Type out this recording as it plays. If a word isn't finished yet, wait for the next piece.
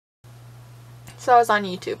So I was on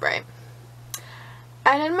YouTube, right?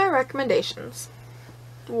 And in my recommendations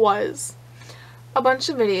was a bunch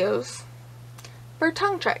of videos for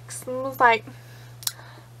tongue tricks. And it was like,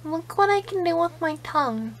 look what I can do with my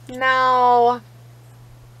tongue. Now,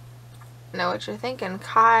 I know what you're thinking.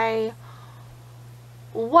 Kai,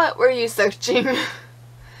 what were you searching?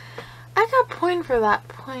 I got point for that.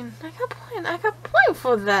 I got point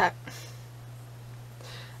for that.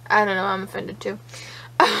 I don't know, I'm offended too.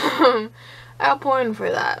 I got point for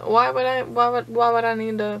that. Why would I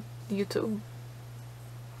need a YouTube?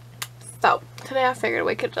 So today I figured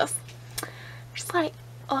we could just like,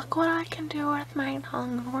 look what I can do with my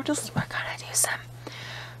tongue. We're gonna do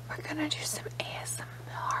some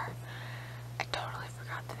ASMR. I totally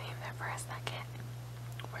forgot the name there for a second.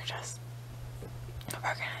 We're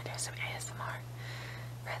gonna do some ASMR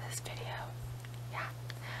for this video. Yeah.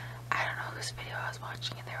 I don't know whose video I was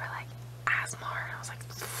watching and they were like, ASMR, and I was like,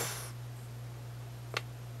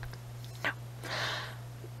 no.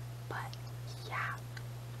 But yeah.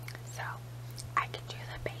 So I can do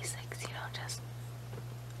the basics, you know, just.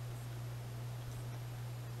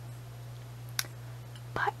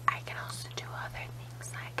 But I can also do other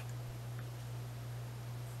things like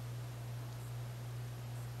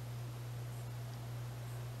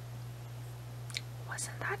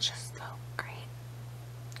wasn't that just so great?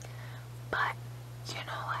 But you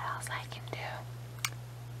know what else I can do?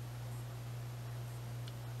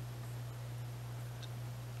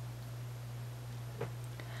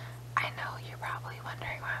 I know you're probably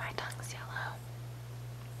wondering why my tongue's yellow.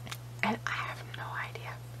 And I have no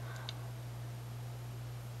idea.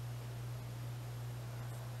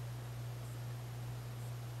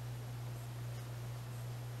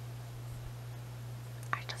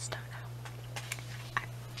 I just don't know.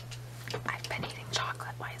 I've been eating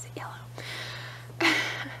chocolate. Why is it yellow?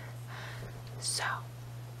 So,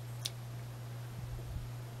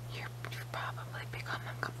 you've probably become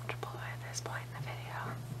uncomfortable at this point in the video.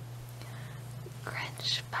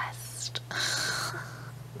 Cringe fest.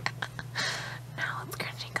 Now it's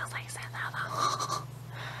cringy because I said that though.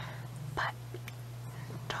 But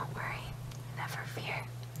don't worry, never fear.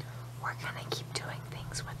 We're gonna keep doing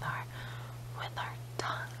things with our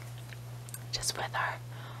tongue. Just with our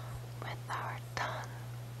tongue.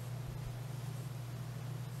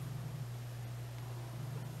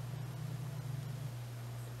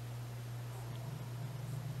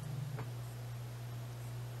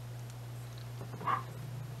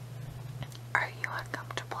 Are you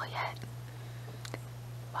uncomfortable yet?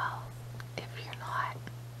 Well, if you're not,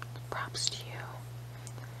 props to you.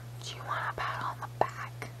 Do you want a pat on the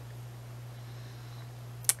back?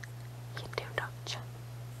 You do, don't you?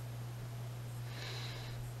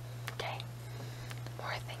 Okay,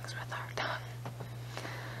 more things with our tongue.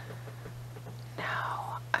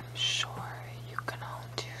 Now, I'm sure you can all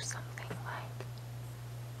do something like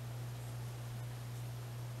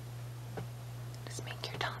just make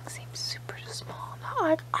your tongue seem super small, not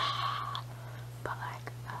like ah, but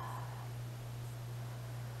like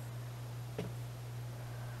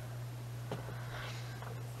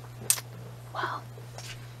well,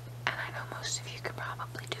 and I know most of you could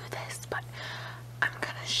probably do this, but I'm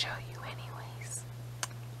gonna show you anyways,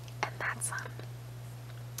 and that's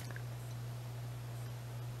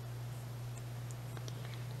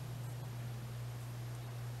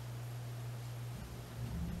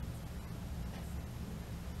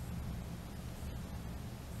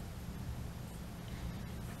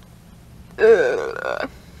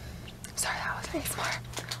sorry, that was nice more.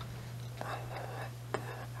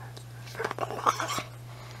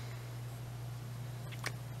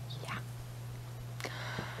 Yeah.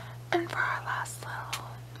 And for our last little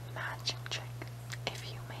magic trick,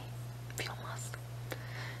 if you must,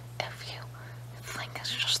 if you think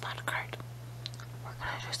it's just not great, we're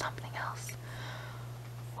gonna do something else,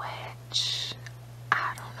 which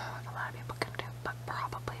I don't know if a lot of people can do, but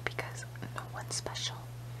probably because no one's special.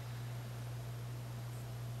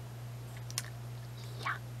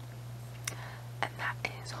 Yeah. And that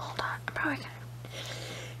is, hold on, I'm probably gonna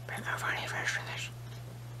bring over any fresh for this.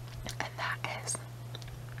 And that is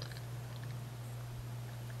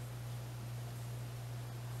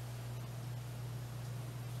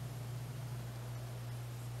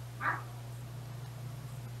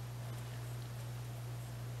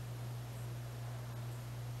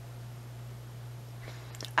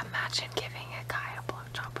imagine giving a guy a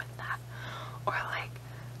blowjob with that, or like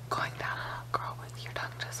going down on a girl with your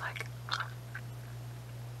tongue just like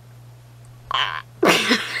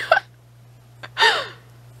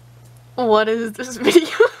what is this video?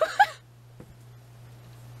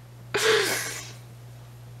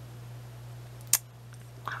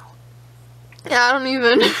 Wow. Yeah, I don't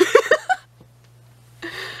even...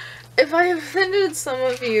 If I offended some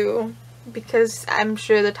of you, because I'm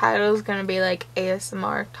sure the title is gonna be like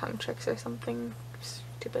ASMR tongue tricks or something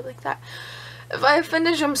stupid like that. If I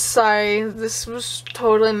offended you, I'm sorry. This was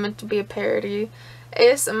totally meant to be a parody.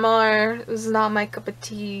 ASMR is not my cup of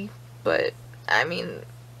tea, but I mean,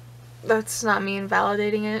 that's not me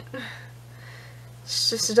invalidating it. It's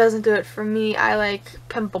just, it doesn't do it for me. I like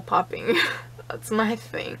pimple popping. That's my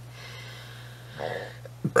thing.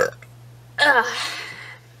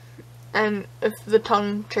 And if the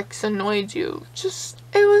tongue tricks annoyed you, just,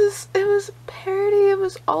 it was a parody. It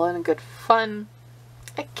was all in good fun.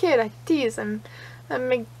 I kid, I tease, I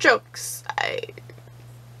make jokes. I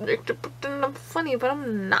like to pretend I'm funny, but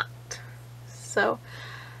I'm not. So,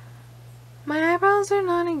 my eyebrows are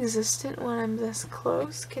non-existent when I'm this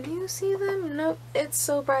close. Can you see them? Nope, it's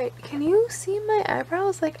so bright. Can you see my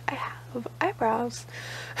eyebrows? Like, I have eyebrows.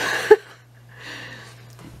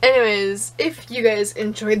 Anyways, if you guys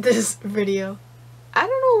enjoyed this video, I don't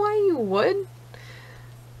know why you would.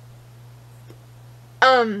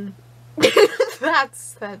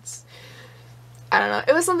 That's, I don't know.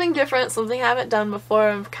 It was something different, something I haven't done before.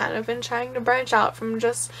 I've kind of been trying to branch out from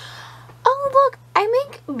just, oh look, I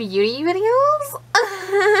make beauty videos.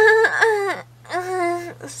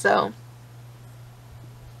 So,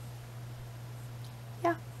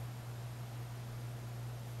 yeah.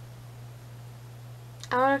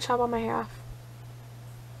 I want to chop all my hair off.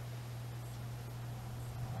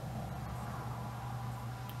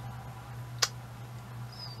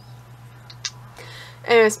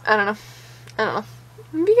 Anyways, I don't know.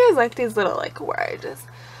 If you guys like these little, like, where I just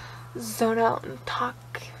zone out and talk,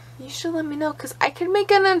 you should let me know, because I could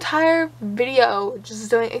make an entire video just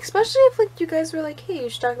doing, especially if, like, you guys were like, hey, you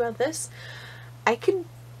should talk about this. I could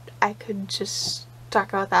just talk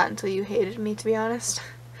about that until you hated me, to be honest.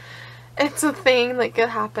 It's a thing that could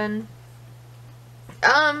happen.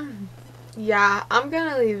 Yeah, I'm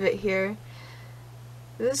gonna leave it here.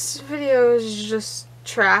 This video is just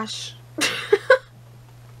trash.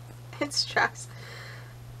 It's trash.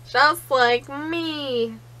 Just like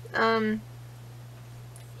me. Yeah.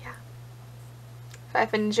 If I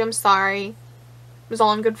offended you, I'm sorry. It was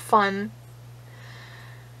all in good fun.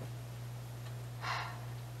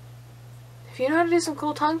 If you know how to do some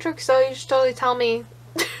cool tongue tricks though, you should totally tell me.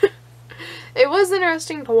 It was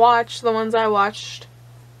interesting to watch, the ones I watched.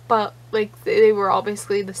 But, like, they were all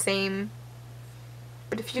basically the same.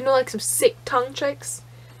 But if you know, like, some sick tongue tricks,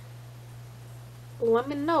 let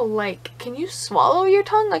me know. Like, can you swallow your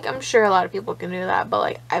tongue? Like, I'm sure a lot of people can do that, but,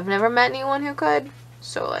 like, I've never met anyone who could.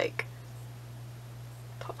 So, like,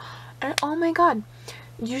 and, oh my god,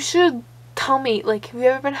 you should tell me, like, have you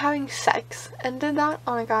ever been having sex and did that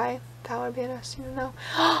on a guy? That would be interesting to know.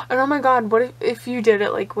 And oh my god, what if you did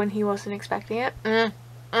it, like, when he wasn't expecting it?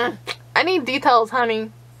 I need details,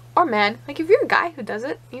 honey. Or man, like, if you're a guy who does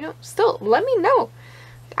it, you know, still, let me know.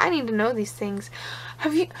 I need to know these things.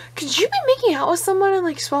 Could you be making out with someone and,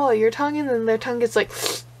 like, swallow your tongue and then their tongue gets, like,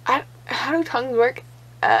 how do tongues work?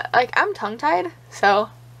 Like, I'm tongue-tied, so,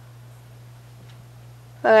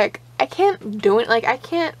 like, I can't do it, like, I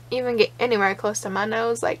can't even get anywhere close to my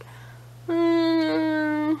nose, like,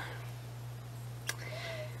 you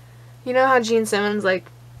know how Gene Simmons, like,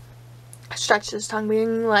 stretches his tongue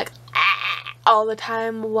being, like, all the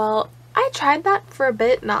time? Well, I tried that for a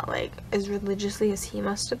bit, not, like, as religiously as he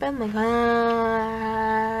must have been, like,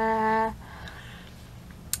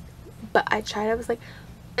 but I tried, I was like,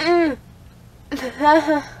 and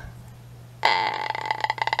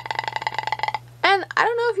I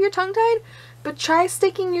don't know if you're tongue-tied, but try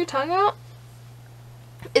sticking your tongue out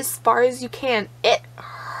as far as you can. It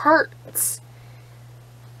hurts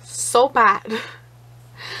so bad.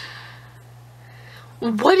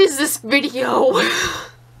 What is this video?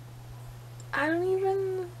 I don't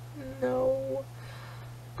even know.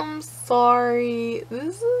 I'm sorry.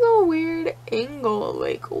 This is a weird angle.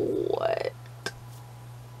 Like, what?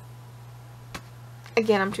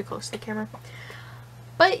 Again, I'm too close to the camera.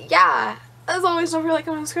 But yeah, as always, don't forget to like,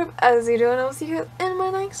 comment, subscribe as you do, and I'll see you guys in my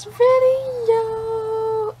next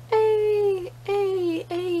video. Hey.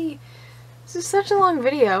 This is such a long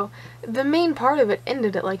video. The main part of it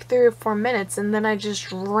ended at like 3 or 4 minutes, and then I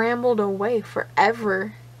just rambled away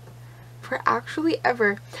forever. For actually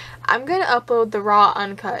ever. I'm gonna upload the raw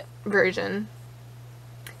uncut version.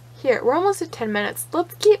 Here, we're almost at 10 minutes.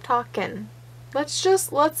 Let's keep talking. Let's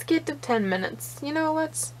get to 10 minutes. You know,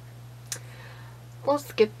 let's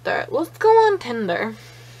get there. Let's go on Tinder.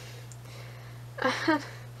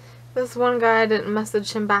 This one guy, I didn't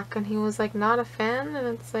message him back and he was like not a fan, and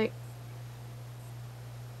it's like,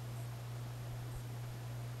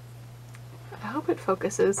 I hope it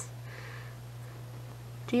focuses.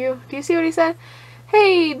 Do you see what he said?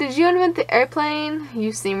 Hey, did you invent the airplane?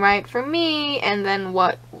 You seem right for me. And then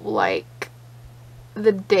what, like,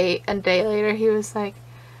 a day later, he was like,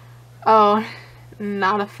 oh,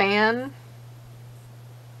 not a fan.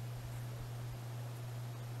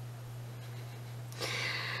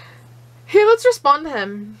 Hey, let's respond to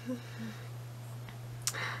him.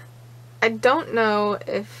 I don't know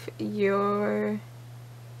if you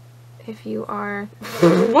are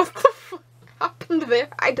what the fuck happened there?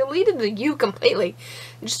 I deleted the you completely.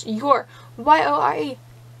 Just your Y-O-R-E.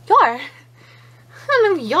 Your. I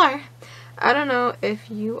don't know your. I don't know if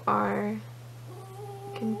you are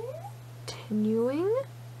continuing.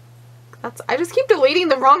 I just keep deleting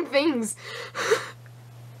the wrong things.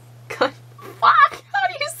 Fuck. How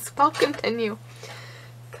do you spell continue?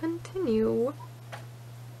 Continue.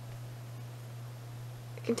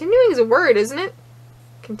 Continuing is a word, isn't it?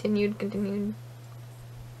 Continued. Continuing?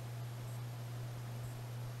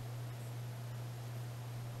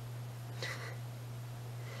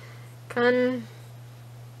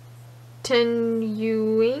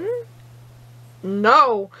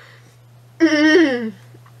 No.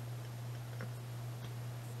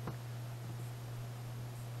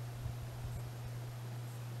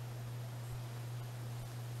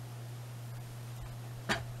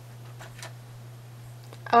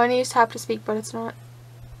 I want to use tap to speak, but it's not.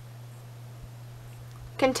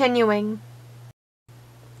 Continuing.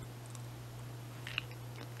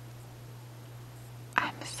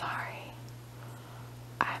 I'm sorry.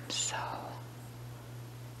 I'm so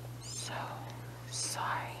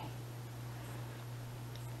sorry.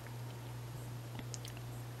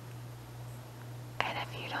 And if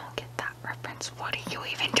you don't get that reference, what are you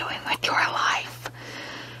even doing with your life?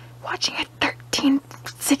 Watching a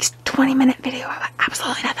 20-minute video about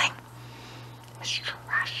absolutely nothing. It was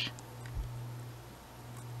trash.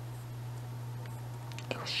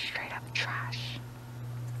 It was straight up trash.